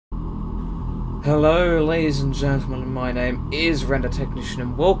Hello, ladies and gentlemen, my name is Render Technician,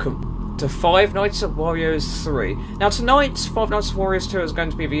 and welcome to Five Nights at Warios 3. Now, tonight's Five Nights at Warios 2 is going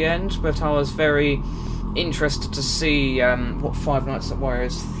to be the end, but I was very interested to see what Five Nights at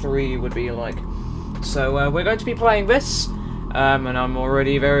Warios 3 would be like. So, we're going to be playing this, and I'm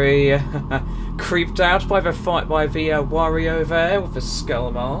already very creeped out by the Wario there with the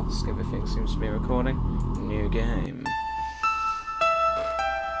skull mask. Everything seems to be recording. New game.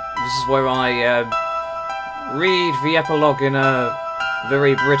 This is where I read the epilogue in a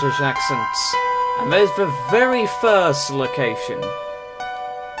very British accent. And there's the very first location,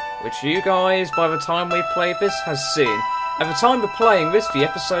 which you guys, by the time we play this, has seen. At the time of playing this, the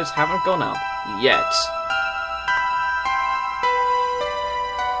episodes haven't gone up yet.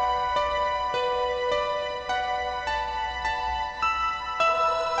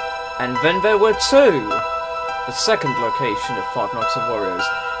 And then there were two. The second location of Five Nights at Warios.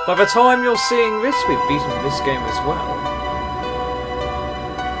 By the time you're seeing this, we've beaten this game as well.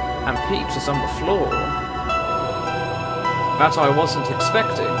 And Peach is on the floor. That I wasn't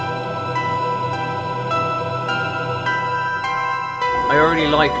expecting. I already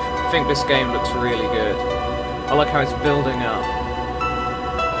think this game looks really good. I like how it's building up.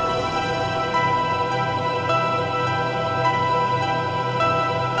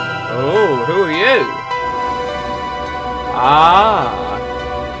 Oh, who are you? Ah!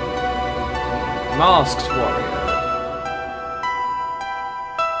 Masked Wario.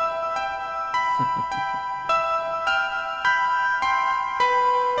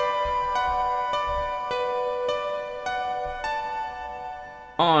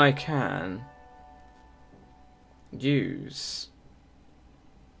 I can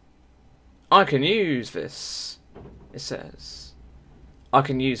use this, it says. I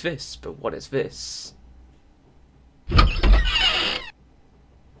can use this, but what is this?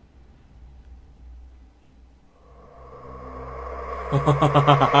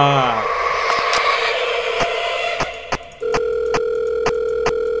 Hello.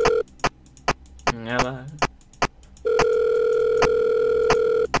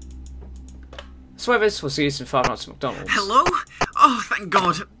 Swear this was used in Five Nights at McDonald's. Hello? Oh, thank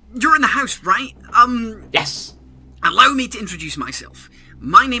God. You're in the house, right? Yes. Allow me to introduce myself.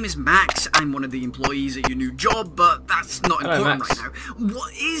 My name is Max. I'm one of the employees at your new job, but that's not important right now.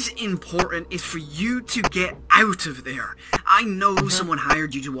 What is important is for you to get out of there. I know someone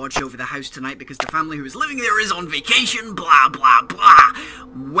hired you to watch over the house tonight because the family who is living there is on vacation, blah, blah, blah.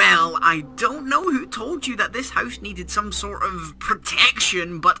 Well, I don't know who told you that this house needed some sort of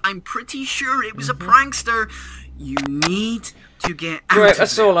protection, but I'm pretty sure it was a prankster. You need to get out Great, of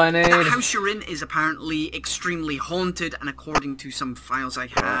that's there. all I need. The house you're in is apparently extremely haunted, and according to some files I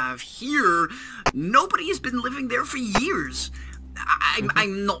have here, nobody has been living there for years.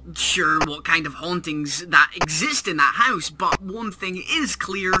 I'm not sure what kind of hauntings that exist in that house, but one thing is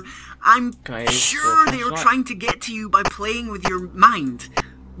clear. I'm sure they are trying to get to you by playing with your mind.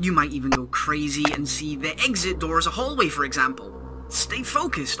 You might even go crazy and see the exit door as a hallway, for example. Stay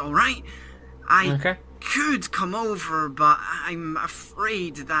focused, alright? I could come over, but I'm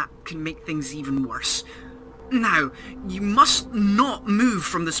afraid that can make things even worse. Now, you must not move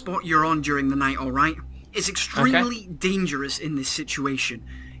from the spot you're on during the night, alright? It's extremely dangerous in this situation.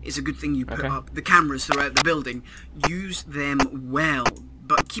 It's a good thing you put up the cameras throughout the building. Use them well,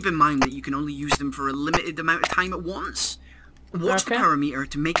 but keep in mind that you can only use them for a limited amount of time at once. Watch the power meter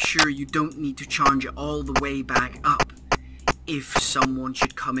to make sure you don't need to charge it all the way back up. If someone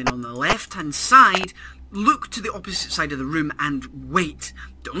should come in on the left-hand side, look to the opposite side of the room and wait.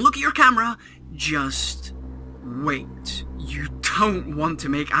 Don't look at your camera, just wait. You don't want to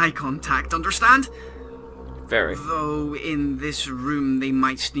make eye contact, understand? Very. Though in this room they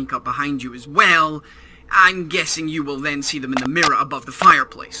might sneak up behind you as well. I'm guessing you will then see them in the mirror above the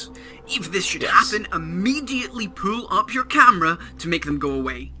fireplace. If this should happen, immediately pull up your camera to make them go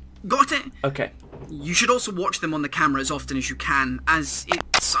away. Got it? Okay. You should also watch them on the camera as often as you can, as it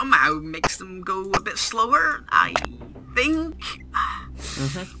somehow makes them go a bit slower, I think.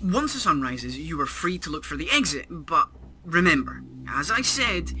 Once the sun rises, you are free to look for the exit, but remember, as I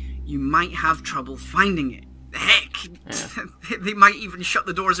said, you might have trouble finding it. Heck, they might even shut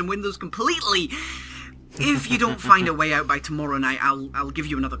the doors and windows completely. If you don't find a way out by tomorrow night, I'll give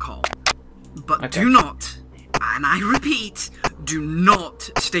you another call. But do not, and I repeat, do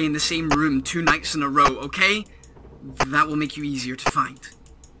not stay in the same room 2 nights in a row, okay? That will make you easier to find.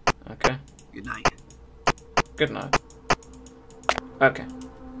 Okay. Good night. Good night. Okay.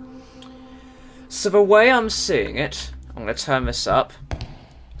 So the way I'm seeing it, I'm going to turn this up.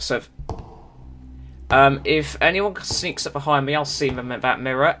 So If anyone sneaks up behind me, I'll see them at that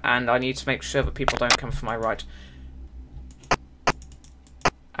mirror, and I need to make sure that people don't come from my right.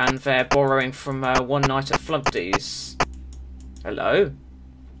 And they're borrowing from One Night at Flumpty's. Hello?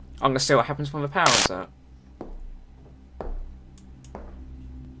 I'm going to see what happens when the power's out.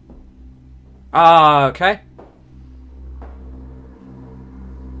 Ah, okay.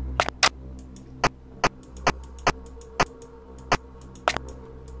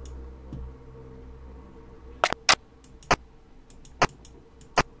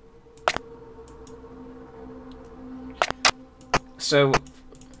 So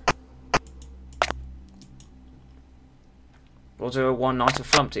we'll do a One Night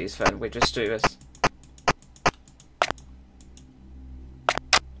of Flumpty's then. We just do this.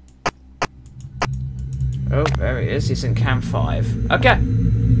 Oh, there he is. He's in Cam 5. Okay.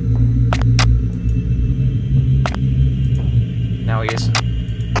 Now he isn't.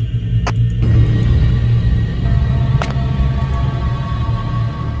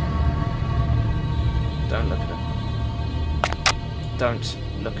 Don't look at him. Don't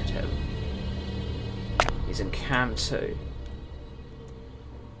look at him. He's in Cam 2.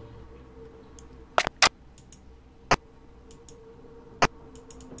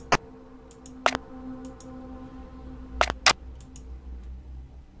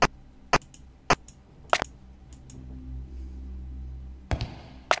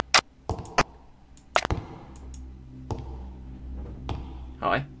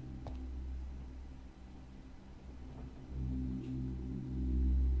 Hi.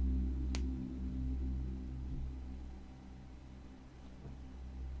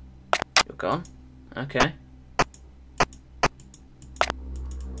 You're gone? Okay.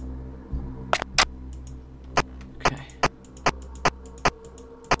 Okay.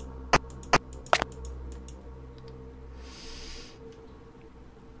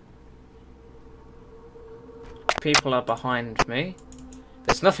 People are behind me.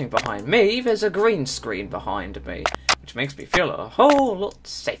 There's nothing behind me, there's a green screen behind me, which makes me feel a whole lot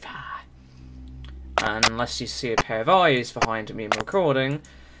safer. Unless you see a pair of eyes behind me in recording,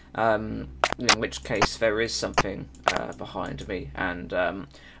 in which case there is something behind me, and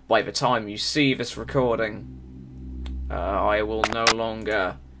by the time you see this recording, I will no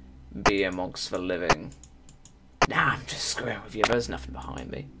longer be amongst the living. Nah, I'm just screwing with you, there's nothing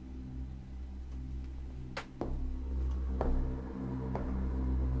behind me.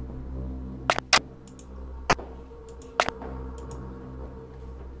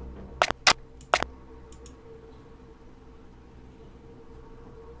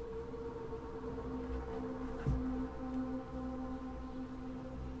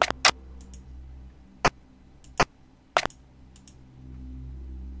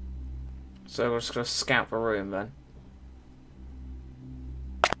 So we're just going to scout the room then.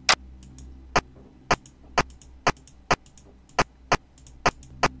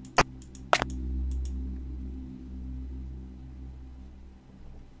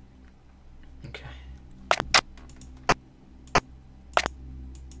 Okay.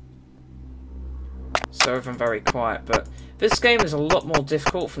 So everything very quiet, but this game is a lot more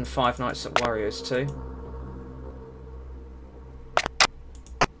difficult than Five Nights at Warios 2.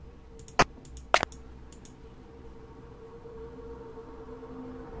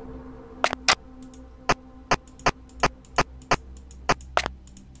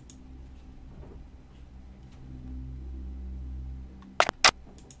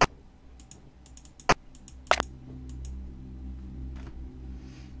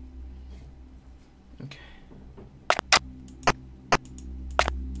 Okay.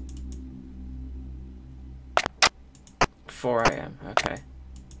 4 AM, okay.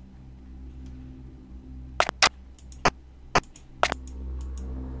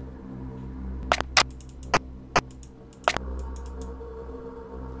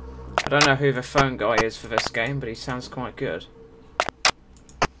 I don't know who the phone guy is for this game, but he sounds quite good.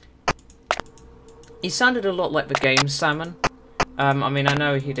 He sounded a lot like the game Salmon. I mean, I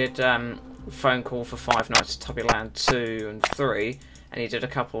know he did Phone Call for Five Nights at Tubbyland 2 and 3, and he did a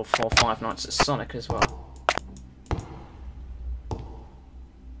couple for Five Nights at Sonic as well.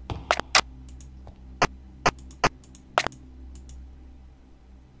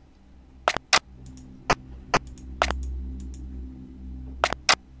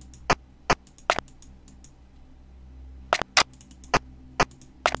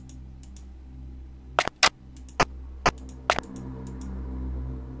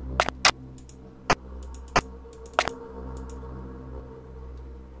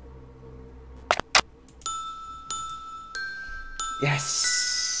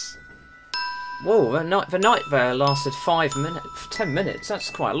 Yes! Whoa, the night there lasted 10 minutes. That's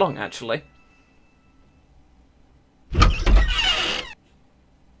quite long, actually.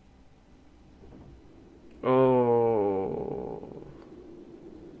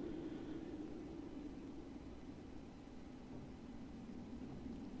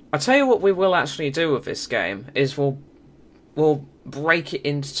 I tell you what we will actually do with this game is we'll break it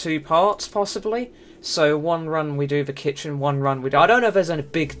into 2 parts, possibly. So one run we do the kitchen, one run we do... I don't know if there's any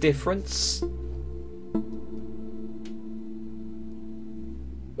big difference.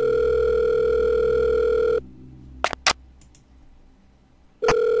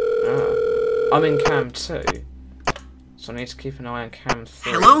 I'm in cam 2, so I need to keep an eye on cam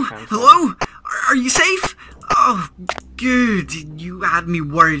 3. Hello? Cam 5. Hello? Are you safe? Oh, good. You had me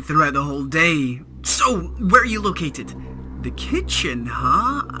worried throughout the whole day. So, where are you located? The kitchen,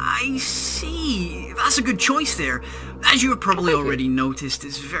 huh? I see. That's a good choice there. As you have probably already noticed,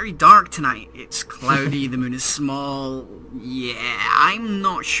 it's very dark tonight. It's cloudy, the moon is small. Yeah, I'm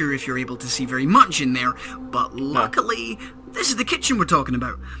not sure if you're able to see very much in there, but luckily... This is the kitchen we're talking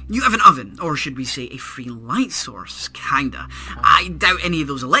about. You have an oven, or should we say a free light source, kinda. I doubt any of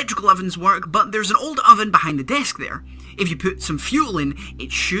those electrical ovens work, but there's an old oven behind the desk there. If you put some fuel in,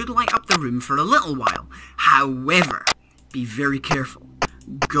 it should light up the room for a little while. However, be very careful.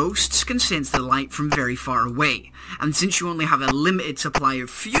 Ghosts can sense the light from very far away, and since you only have a limited supply of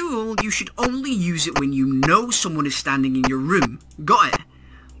fuel, you should only use it when you know someone is standing in your room. Got it?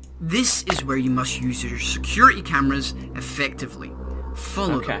 This is where you must use your security cameras effectively.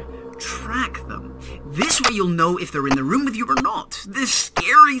 Follow them. Track them. This way you'll know if they're in the room with you or not. The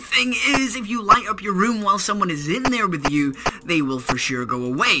scary thing is, if you light up your room while someone is in there with you, they will for sure go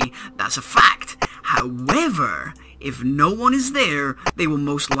away. That's a fact. However, if no one is there, they will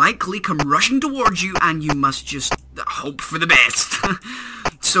most likely come rushing towards you, and you must just hope for the best.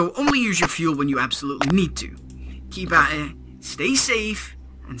 So only use your fuel when you absolutely need to. Keep at it, stay safe,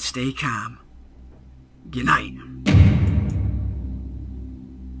 and stay calm. Good night.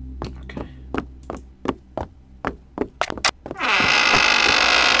 Okay.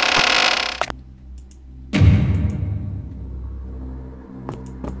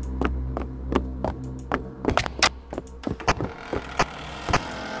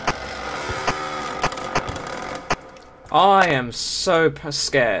 I am so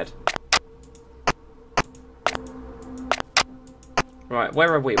scared. Right,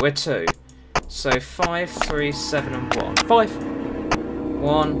 where are we? We're 2. So 5, 3, 7, and 1. 5,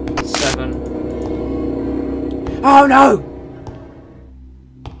 1, 7. Oh no!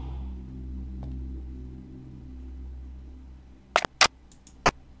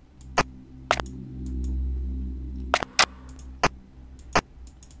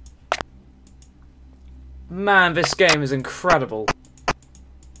 Man, this game is incredible.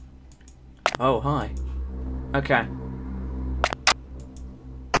 Oh, hi. Okay.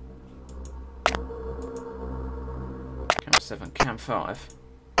 Cam 7, cam 5.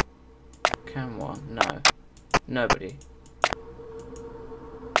 Cam 1, no. Nobody.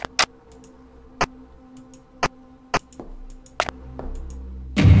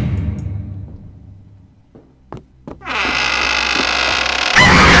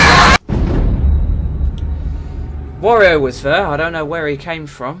 Wario was there. I don't know where he came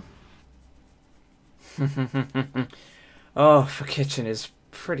from. Oh, the kitchen is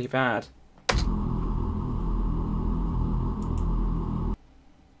pretty bad.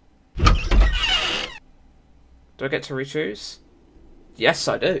 Do I get to re-choose? Yes,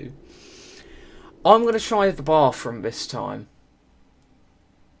 I do. I'm going to try the bathroom this time.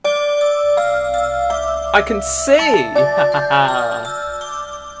 I can see!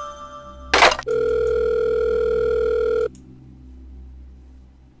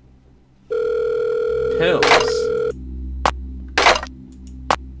 Pills.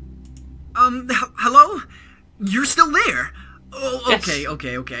 Hello? You're still there? Oh, Yes.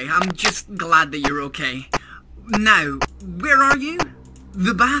 Okay. I'm just glad that you're okay. Now, where are you?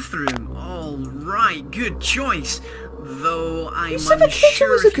 The bathroom. All right, good choice. Though I'm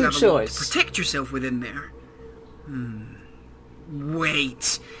unsure if you have a lot to protect yourself within there.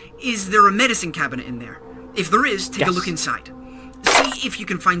 Wait, is there a medicine cabinet in there? If there is, take a look inside. See if you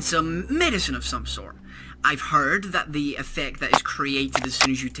can find some medicine of some sort. I've heard that the effect that is created as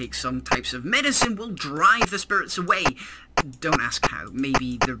soon as you take some types of medicine will drive the spirits away. Don't ask how.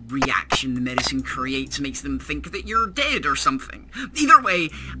 Maybe the reaction the medicine creates makes them think that you're dead or something. Either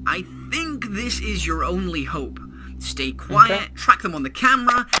way, I think this is your only hope. Stay quiet, track them on the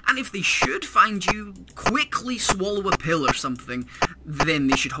camera, and if they should find you, quickly swallow a pill or something. Then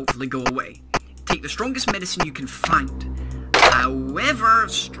they should hopefully go away. Take the strongest medicine you can find. However,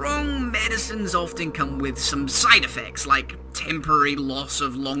 strong medicines often come with some side effects, like temporary loss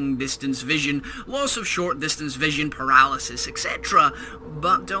of long-distance vision, loss of short-distance vision, paralysis, etc.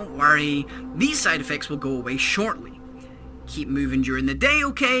 But don't worry, these side effects will go away shortly. Keep moving during the day,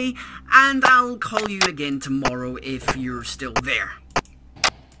 okay? And I'll call you again tomorrow if you're still there.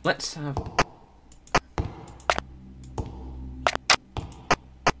 Let's have...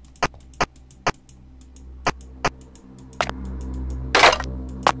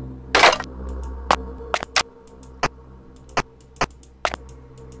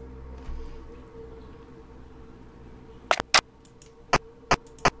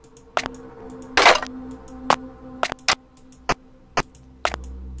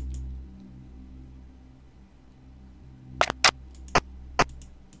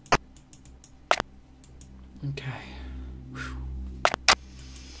 Okay.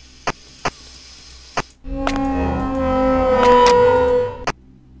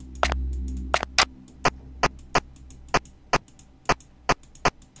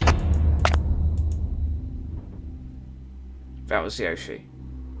 That was Yoshi.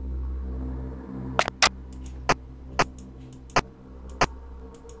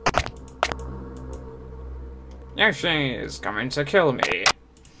 Yoshi is coming to kill me.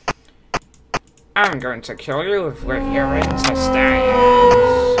 I'm going to kill you with your intestines.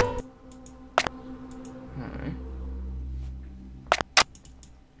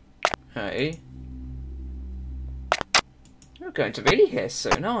 Hey. You're going to be here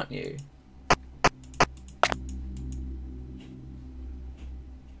soon, aren't you?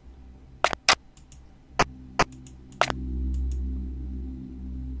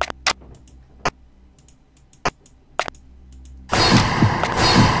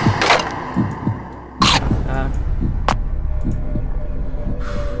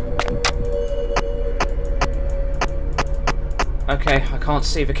 Okay, I can't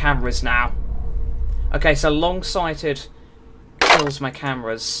see the cameras now. Okay, so long-sighted kills my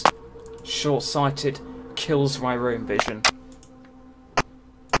cameras. Short-sighted kills my room vision.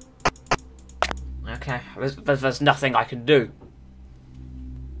 Okay, there's nothing I can do.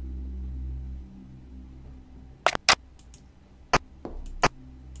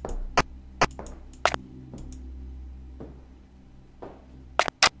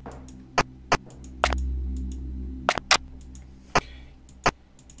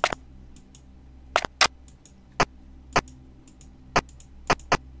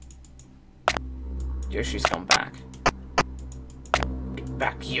 Yoshi's gone back. Get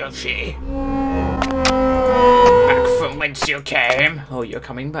back, Yoshi! Back from whence you came! Oh, you're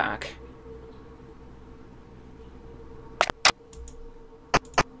coming back.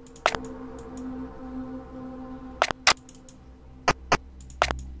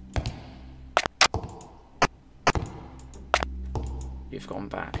 You've gone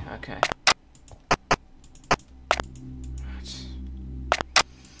back, okay.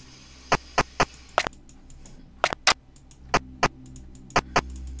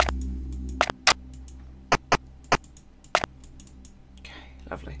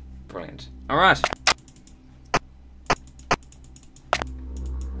 Lovely. Brilliant. Alright.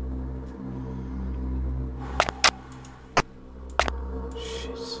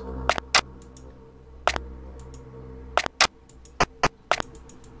 Shit.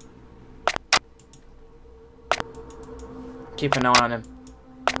 Keep an eye on him.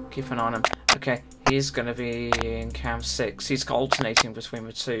 Keep an eye on him. Okay, he's gonna be in cam 6. He's alternating between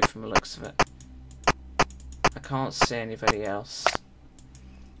the two from the looks of it. I can't see anybody else.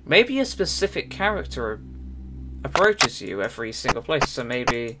 Maybe a specific character approaches you every single place, so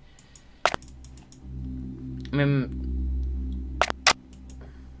maybe... I mean...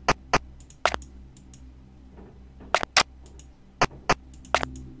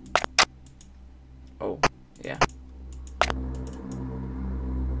 Oh, yeah.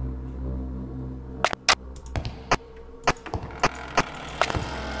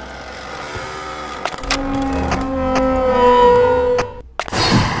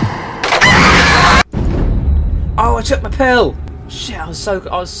 Oh, I took my pill. Shit, I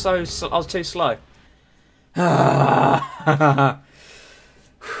was too slow. Right,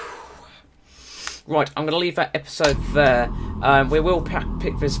 I'm going to leave that episode there. We will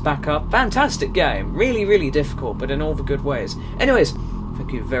pick this back up. Fantastic game. Really, really difficult, but in all the good ways. Anyways,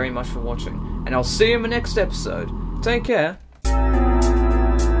 thank you very much for watching, and I'll see you in the next episode. Take care.